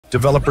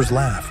Developers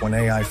laugh when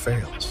AI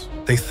fails.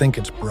 They think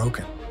it's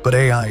broken. But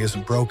AI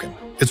isn't broken.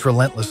 It's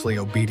relentlessly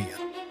obedient.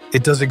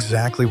 It does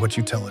exactly what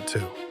you tell it to.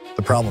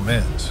 The problem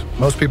is,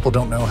 most people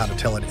don't know how to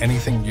tell it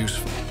anything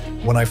useful.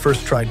 When I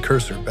first tried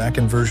Cursor back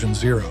in version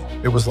 0,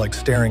 it was like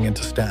staring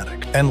into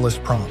static. Endless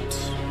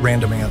prompts,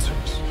 random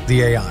answers.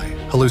 The AI,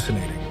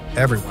 hallucinating.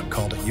 Everyone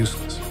called it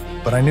useless.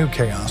 But I knew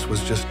chaos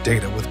was just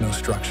data with no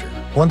structure.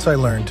 Once I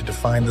learned to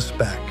define the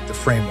spec, the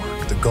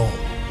framework, the goal,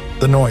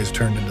 the noise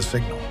turned into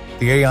signal.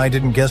 The AI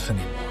didn't guess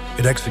anymore.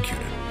 It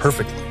executed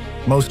perfectly.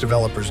 Most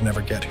developers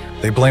never get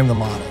here. They blame the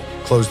model,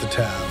 close the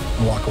tab,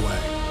 and walk away.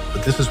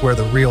 But this is where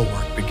the real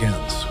work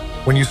begins.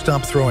 When you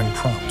stop throwing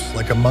prompts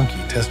like a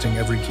monkey testing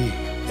every key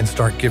and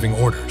start giving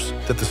orders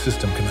that the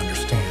system can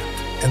understand.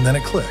 And then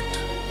it clicked.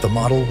 The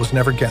model was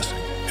never guessing.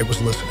 It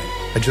was listening.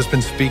 I'd just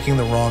been speaking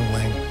the wrong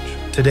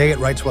language. Today it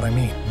writes what I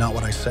mean, not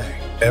what I say.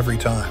 Every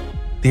time.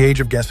 The age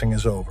of guessing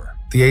is over.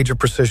 The age of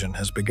precision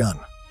has begun.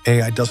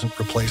 AI doesn't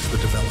replace the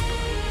developer.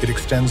 It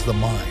extends the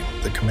mind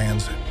that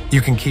commands it.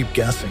 You can keep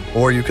guessing,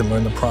 or you can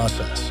learn the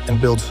process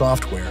and build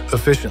software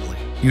efficiently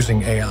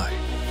using AI.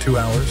 2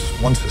 hours,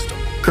 one system.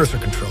 Cursor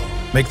control.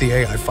 Make the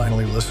AI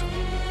finally listen.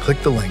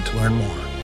 Click the link to learn more.